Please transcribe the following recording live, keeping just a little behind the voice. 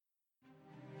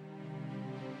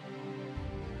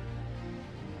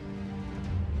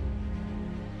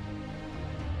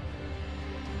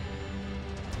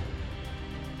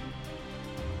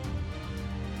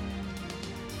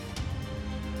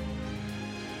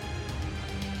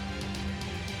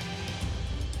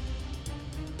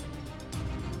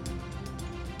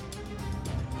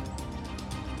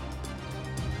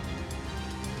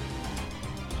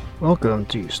Welcome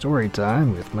to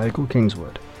Storytime with Michael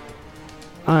Kingswood.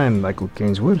 I'm Michael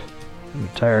Kingswood, a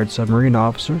retired submarine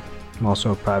officer. I'm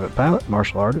also a private pilot,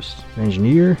 martial artist,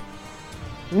 engineer,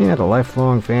 and a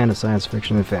lifelong fan of science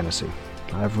fiction and fantasy.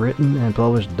 I've written and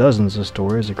published dozens of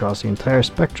stories across the entire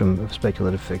spectrum of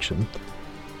speculative fiction.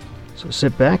 So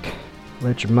sit back,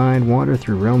 let your mind wander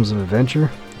through realms of adventure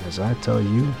as I tell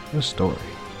you a story.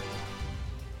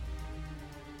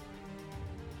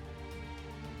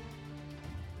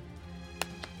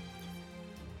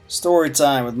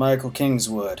 Storytime with Michael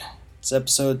Kingswood. It's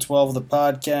episode 12 of the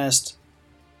podcast.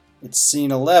 It's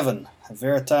scene 11,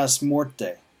 Veritas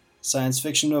Morte, science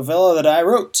fiction novella that I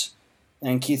wrote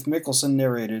and Keith Mickelson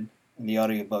narrated in the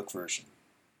audiobook version.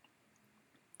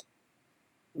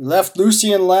 We left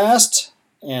Lucien last,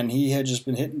 and he had just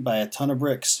been hit by a ton of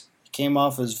bricks. He came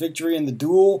off his victory in the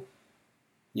duel.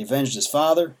 He avenged his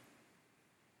father.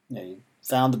 He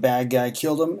found the bad guy,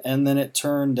 killed him, and then it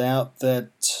turned out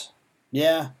that,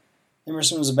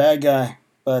 Emerson was a bad guy,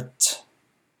 but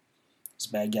he's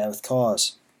a bad guy with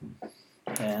cause.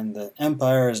 And the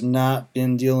Empire has not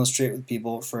been dealing straight with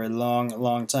people for a long,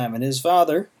 long time. And his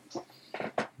father,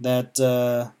 that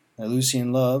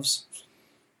Lucien loves,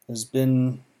 has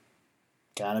been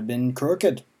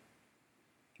crooked,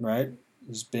 right?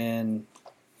 He's been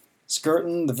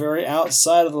skirting the very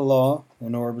outside of the law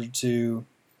in order to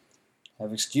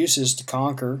have excuses to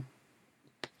conquer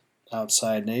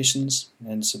outside nations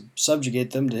and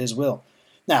subjugate them to his will.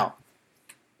 Now,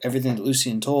 everything that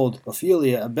Lucien told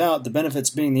Ophelia about the benefits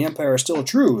being the Empire are still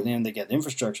true. And they get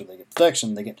infrastructure, they get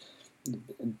protection, they get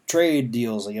trade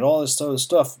deals, they get all this sort of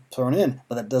stuff thrown in,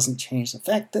 but that doesn't change the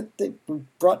fact that they were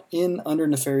brought in under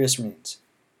nefarious means.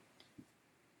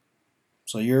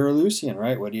 So you're a Lucien,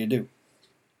 right? What do you do?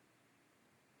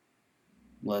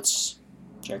 Let's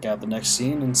check out the next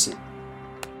scene and see.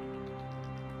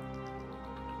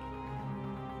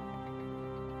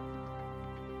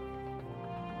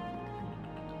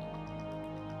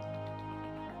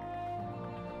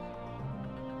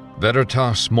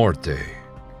 Veritas Morte,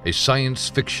 a science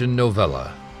fiction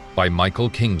novella by Michael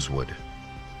Kingswood.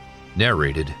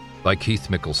 Narrated by Keith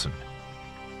Mickelson.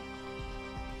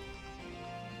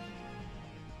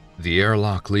 The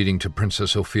airlock leading to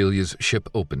Princess Ophelia's ship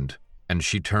opened, and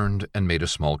she turned and made a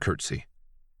small curtsy.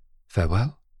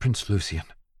 "Farewell, Prince Lucien,"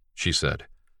 she said.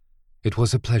 "It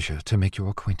was a pleasure to make your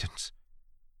acquaintance."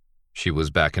 She was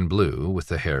back in blue with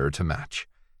the hair to match.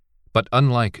 But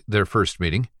unlike their first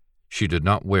meeting, she did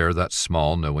not wear that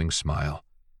small, knowing smile.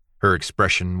 Her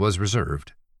expression was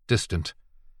reserved, distant,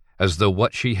 as though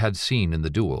what she had seen in the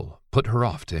duel put her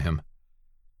off to him.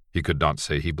 He could not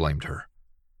say he blamed her.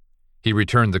 He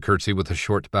returned the curtsy with a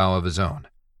short bow of his own.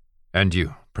 "And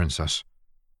you, Princess."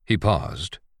 He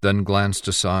paused, then glanced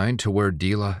aside to where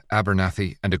Dila,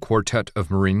 Abernathy, and a quartet of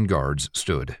Marine Guards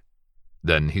stood.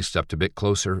 Then he stepped a bit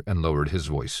closer and lowered his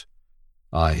voice.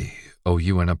 "I owe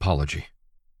you an apology."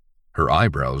 Her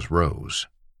eyebrows rose.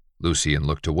 Lucien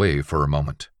looked away for a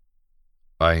moment.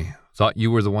 "I thought you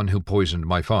were the one who poisoned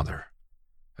my father,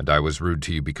 and I was rude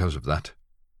to you because of that."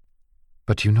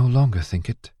 "But you no longer think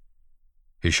it?"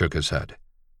 He shook his head.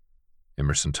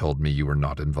 "Emerson told me you were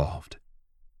not involved."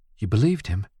 "You believed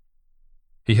him?"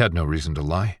 "He had no reason to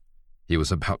lie. He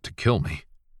was about to kill me."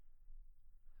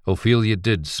 Ophelia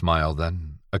did smile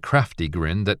then, a crafty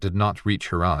grin that did not reach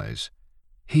her eyes.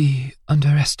 "He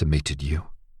underestimated you."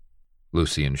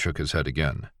 Lucien shook his head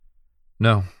again.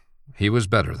 "No, he was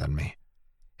better than me,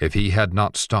 if he had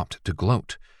not stopped to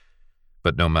gloat.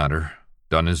 But no matter,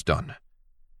 done is done.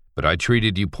 But I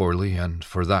treated you poorly, and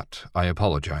for that I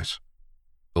apologize."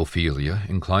 Ophelia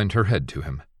inclined her head to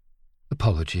him.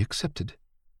 "Apology accepted."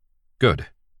 "Good."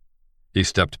 He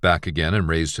stepped back again and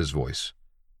raised his voice.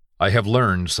 "I have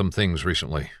learned some things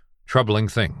recently, troubling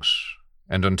things,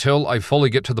 and until I fully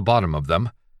get to the bottom of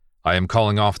them, I am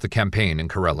calling off the campaign in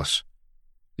Corellis.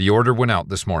 The order went out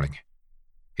this morning."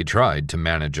 He tried to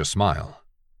manage a smile.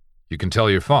 "You can tell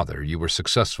your father you were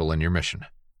successful in your mission."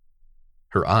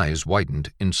 Her eyes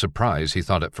widened in surprise, he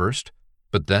thought at first,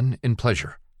 but then in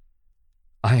pleasure.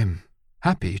 "I am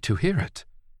happy to hear it."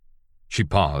 She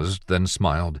paused, then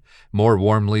smiled, more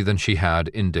warmly than she had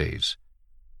in days.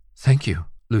 "Thank you,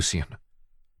 Lucien."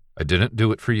 "I didn't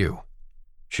do it for you."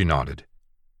 She nodded.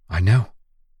 "I know.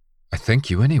 I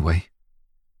thank you anyway."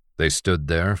 They stood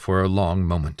there for a long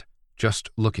moment, just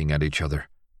looking at each other.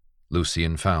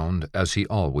 Lucien found, as he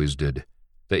always did,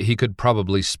 that he could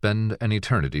probably spend an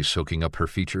eternity soaking up her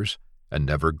features and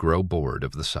never grow bored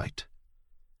of the sight.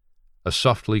 A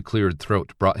softly cleared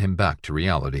throat brought him back to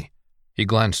reality. He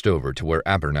glanced over to where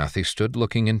Abernathy stood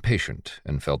looking impatient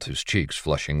and felt his cheeks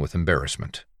flushing with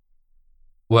embarrassment.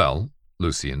 "Well,"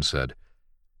 Lucian said.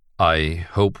 I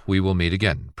hope we will meet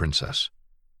again, Princess.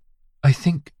 I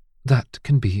think that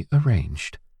can be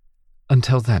arranged.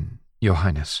 Until then, Your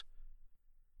Highness.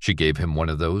 She gave him one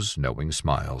of those knowing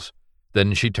smiles.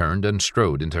 Then she turned and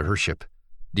strode into her ship.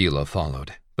 Dila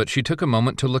followed, but she took a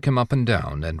moment to look him up and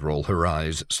down and roll her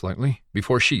eyes slightly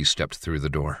before she stepped through the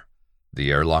door. The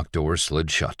airlock door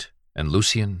slid shut, and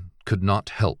Lucian could not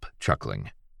help chuckling.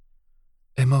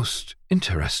 A most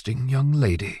interesting young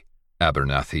lady,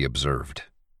 Abernathy observed.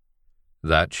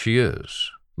 That she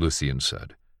is, Lucian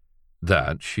said.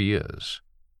 That she is.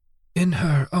 In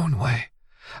her own way.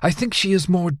 I think she is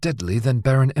more deadly than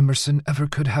Baron Emerson ever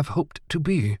could have hoped to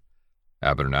be.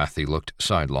 Abernathy looked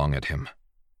sidelong at him.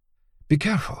 Be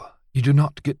careful, you do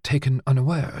not get taken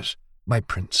unawares, my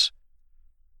prince.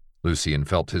 Lucian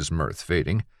felt his mirth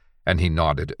fading, and he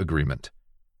nodded agreement.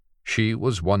 She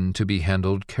was one to be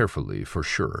handled carefully for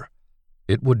sure.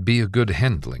 It would be a good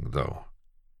handling, though.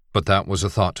 But that was a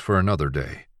thought for another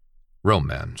day.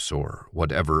 Romance, or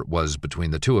whatever it was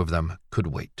between the two of them, could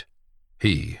wait.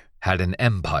 He had an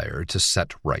empire to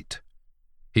set right.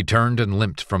 He turned and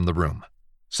limped from the room.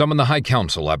 Summon the High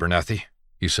Council, Abernathy,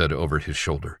 he said over his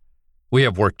shoulder. We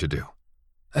have work to do.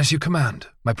 As you command,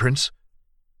 my prince.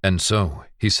 And so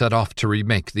he set off to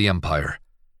remake the empire.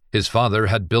 His father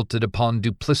had built it upon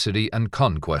duplicity and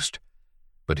conquest,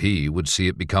 but he would see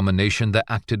it become a nation that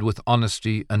acted with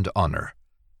honesty and honor,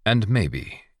 and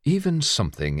maybe even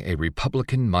something a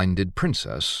republican-minded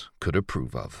princess could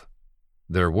approve of.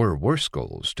 There were worse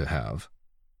goals to have.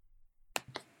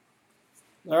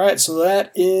 All right, so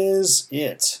that is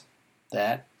it.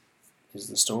 That is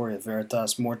the story of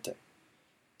Veritas Morte.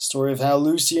 Story of how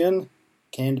Lucian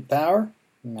came to power,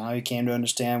 and how he came to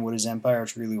understand what his empire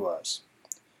truly was.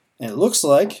 And it looks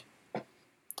like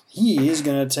he is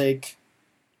going to take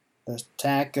the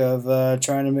tack of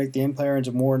trying to make the empire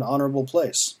into more an honorable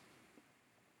place.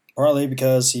 Partly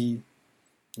because he,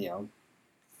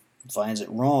 finds it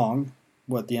wrong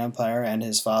what the empire and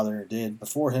his father did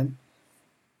before him.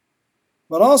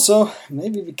 But also,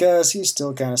 maybe because he's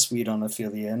still kind of sweet on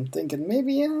Ophelia and thinking,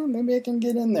 maybe I can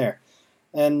get in there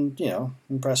and,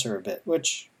 impress her a bit.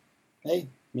 Which, hey,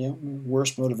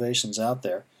 worst motivations out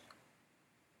there.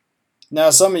 Now,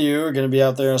 some of you are going to be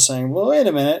out there saying, well, wait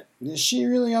a minute, is she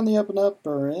really on the up and up?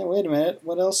 Or, hey, wait a minute,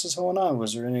 what else is going on?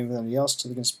 Was there anybody else to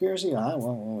the conspiracy? Well,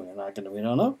 we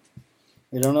don't know.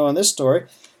 We don't know in this story.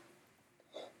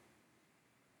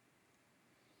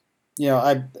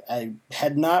 I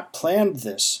had not planned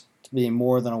this to be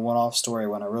more than a one-off story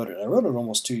when I wrote it. I wrote it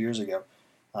almost 2 years ago.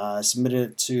 I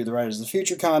submitted it to the Writers of the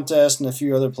Future contest and a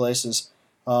few other places.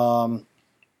 Because,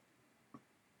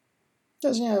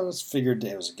 I was figured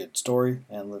it was a good story,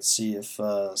 and let's see if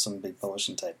some big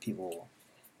publishing type people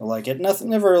will like it. Nothing,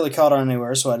 never really caught on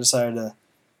anywhere, so I decided to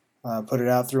put it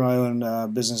out through my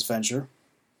own business venture,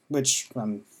 which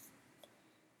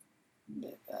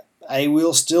I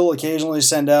will still occasionally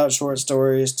send out short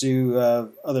stories to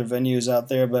other venues out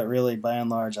there, but really, by and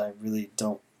large, I really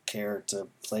don't care to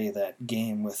play that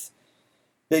game with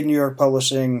big New York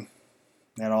publishing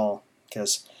at all,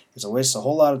 because it's a waste of a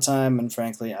whole lot of time, and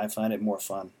frankly, I find it more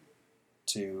fun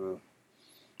to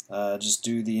just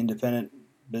do the independent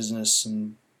business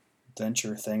and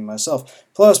venture thing myself.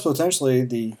 Plus, potentially,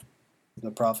 the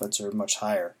profits are much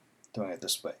higher doing it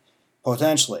this way.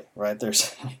 Potentially, right?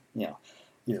 There's,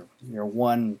 you're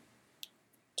one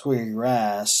twig of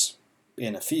grass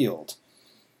in a field.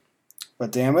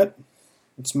 But damn it,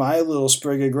 it's my little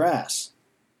sprig of grass.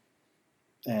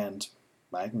 And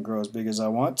I can grow as big as I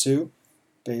want to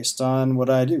based on what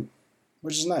I do,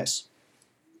 which is nice.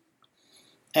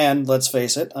 And let's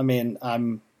face it,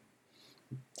 I'm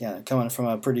coming from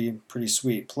a pretty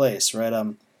sweet place, right?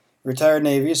 I'm retired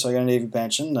Navy, so I got a Navy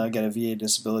pension, I got a VA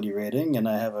disability rating, and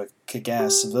I have a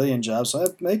kick-ass civilian job, so I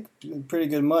make pretty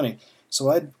good money.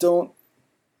 So I don't,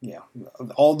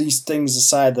 all these things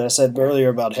aside that I said earlier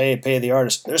about, hey, pay the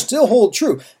artist, they still hold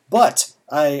true. But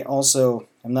I also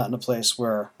am not in a place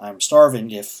where I'm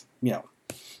starving if,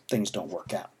 things don't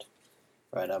work out,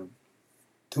 right? I'm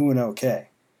doing okay.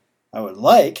 I would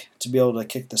like to be able to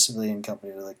kick the civilian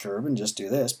company to the curb and just do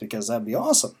this, because that'd be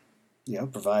awesome.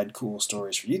 Provide cool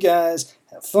stories for you guys,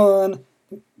 have fun,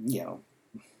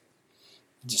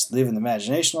 just live in the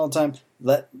imagination all the time.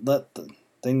 Let the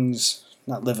things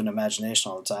not live in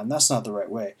imagination all the time. That's not the right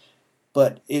way.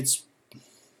 But it's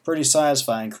pretty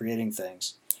satisfying creating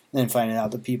things and finding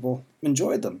out that people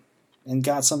enjoyed them and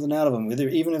got something out of them.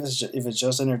 Even if it's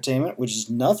just entertainment, which is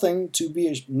nothing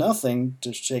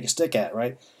to shake a stick at,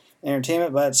 right?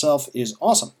 Entertainment by itself is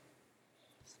awesome.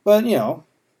 But,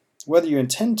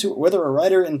 whether a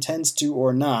writer intends to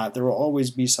or not, there will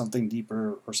always be something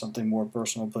deeper or something more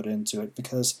personal put into it,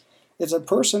 because it's a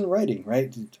person writing,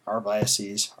 right? Our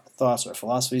biases, our thoughts, our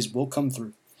philosophies will come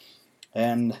through,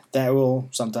 and that will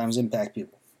sometimes impact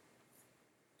people.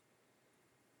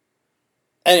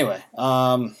 Anyway,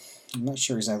 I'm not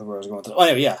sure exactly where I was going with it. Oh,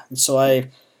 anyway, yeah. So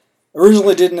I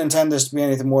originally didn't intend this to be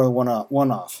anything more than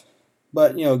one-off.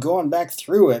 But, going back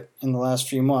through it in the last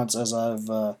few months as I've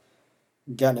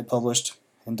gotten it published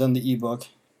and done the ebook,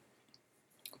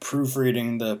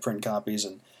 proofreading the print copies,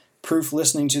 and proof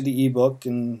listening to the ebook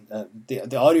and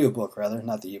the audiobook, rather,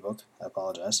 not the ebook. I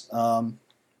apologize. I've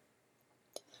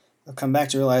come back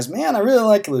to realize, man, I really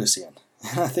like Lucian.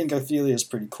 I think Ophelia is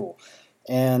pretty cool.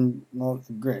 And, well,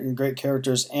 great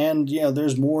characters. And,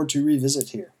 there's more to revisit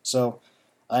here. So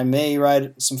I may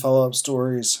write some follow-up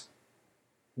stories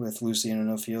with Lucian and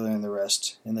Ophelia and the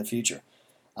rest in the future.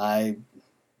 I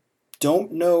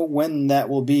don't know when that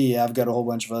will be. I've got a whole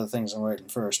bunch of other things I'm writing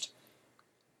first.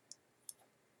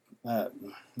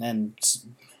 And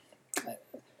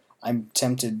I'm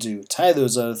tempted to tie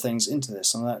those other things into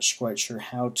this. I'm not quite sure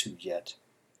how to yet.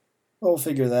 We'll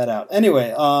figure that out.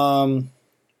 Anyway,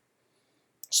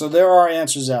 so there are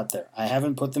answers out there. I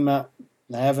haven't put them out.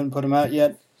 I haven't put them out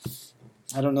yet.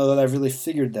 I don't know that I've really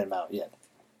figured them out yet.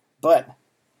 But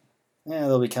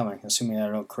they'll be coming, assuming I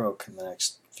don't croak in the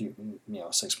next few,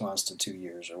 6 months to 2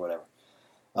 years or whatever.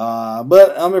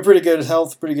 But I'm in pretty good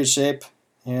health, pretty good shape,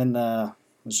 and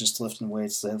was just lifting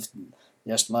weights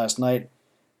last night.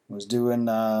 Was doing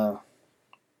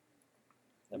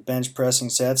bench pressing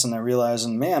sets, and I realized,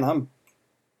 man, I'm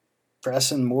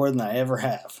pressing more than I ever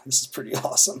have. This is pretty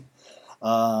awesome.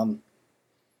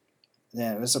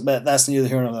 That's neither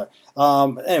here nor there.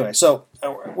 Anyway, so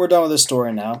we're done with this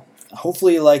story now.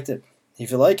 Hopefully you liked it.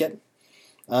 If you like it,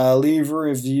 leave a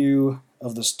review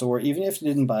of the story. Even if you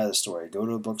didn't buy the story, go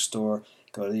to a bookstore,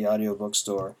 go to the audiobook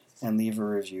store, and leave a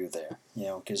review there.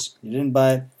 Because you didn't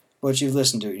buy it, but you've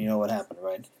listened to it. You know what happened,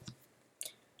 right?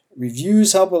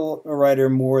 Reviews help a writer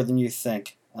more than you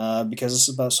think, because this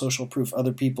is about social proof.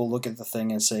 Other people look at the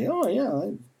thing and say, oh,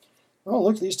 yeah,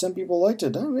 look, these 10 people liked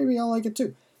it. Maybe I'll like it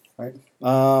too. Right?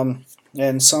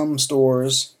 And some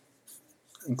stores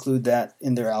include that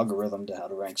in their algorithm to how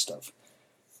to rank stuff.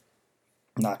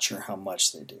 Not sure how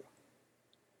much they do.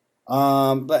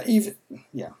 But even,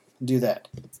 do that.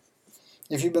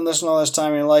 If you've been listening all this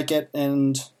time and you like it,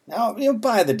 and now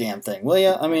buy the damn thing, will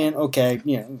you? I mean, okay,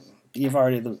 you've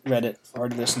already read it,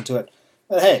 already listened to it,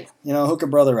 but hey, hook a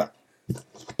brother up.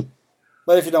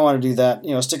 But if you don't want to do that,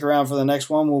 stick around for the next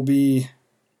one.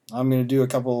 I'm going to do a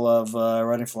couple of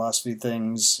writing philosophy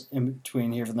things in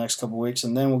between here for the next couple of weeks,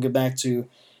 and then we'll get back to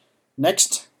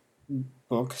next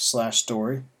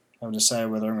book/story. I haven't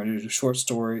decided whether I'm going to do a short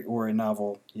story or a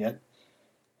novel yet.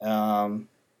 And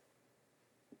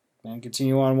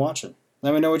continue on watching.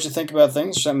 Let me know what you think about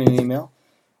things. Send me an email.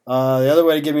 The other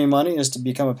way to give me money is to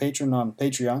become a patron on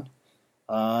Patreon,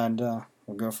 and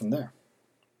we'll go from there.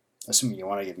 Assuming you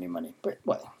want to give me money, but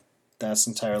that's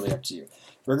entirely up to you.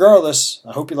 Regardless,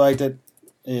 I hope you liked it.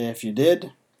 If you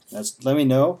did, let me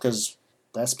know, because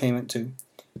that's payment too.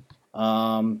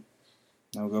 And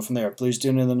we'll go from there. Please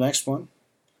tune in to the next one.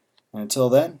 And until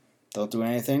then, don't do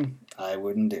anything I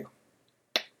wouldn't do.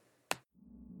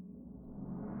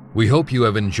 We hope you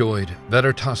have enjoyed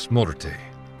Veritas Morte,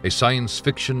 a science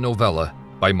fiction novella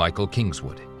by Michael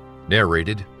Kingswood,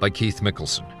 narrated by Keith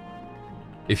Mickelson.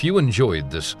 If you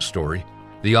enjoyed this story,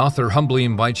 the author humbly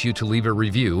invites you to leave a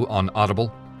review on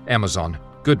Audible, Amazon,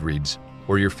 Goodreads,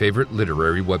 or your favorite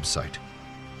literary website.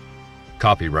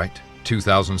 Copyright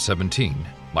 2017,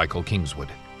 Michael Kingswood.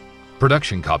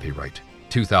 Production copyright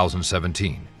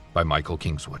 2017 by Michael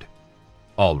Kingswood.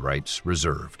 All rights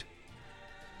reserved.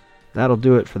 That'll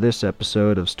do it for this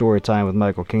episode of Storytime with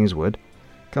Michael Kingswood.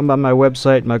 Come by my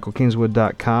website,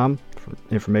 michaelkingswood.com, for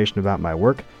information about my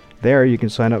work. There you can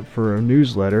sign up for a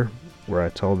newsletter where I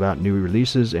tell about new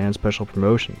releases and special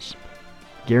promotions.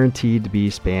 Guaranteed to be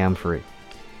spam-free.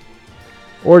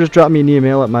 Or just drop me an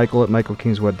email at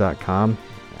michael@michaelkingswood.com,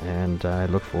 and I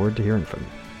look forward to hearing from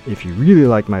you. If you really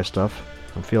like my stuff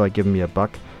and feel like giving me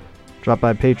 $1, drop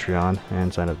by Patreon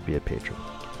and sign up to be a patron.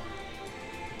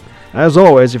 As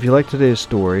always, if you like today's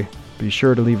story, be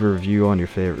sure to leave a review on your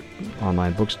favorite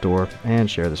online bookstore and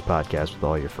share this podcast with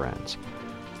all your friends.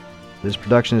 This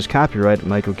production is copyright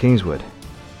Michael Kingswood.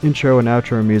 Intro and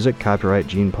outro music copyright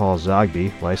Jean Paul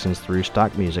Zogby, licensed through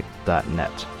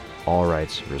stockmusic.net. All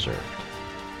rights reserved.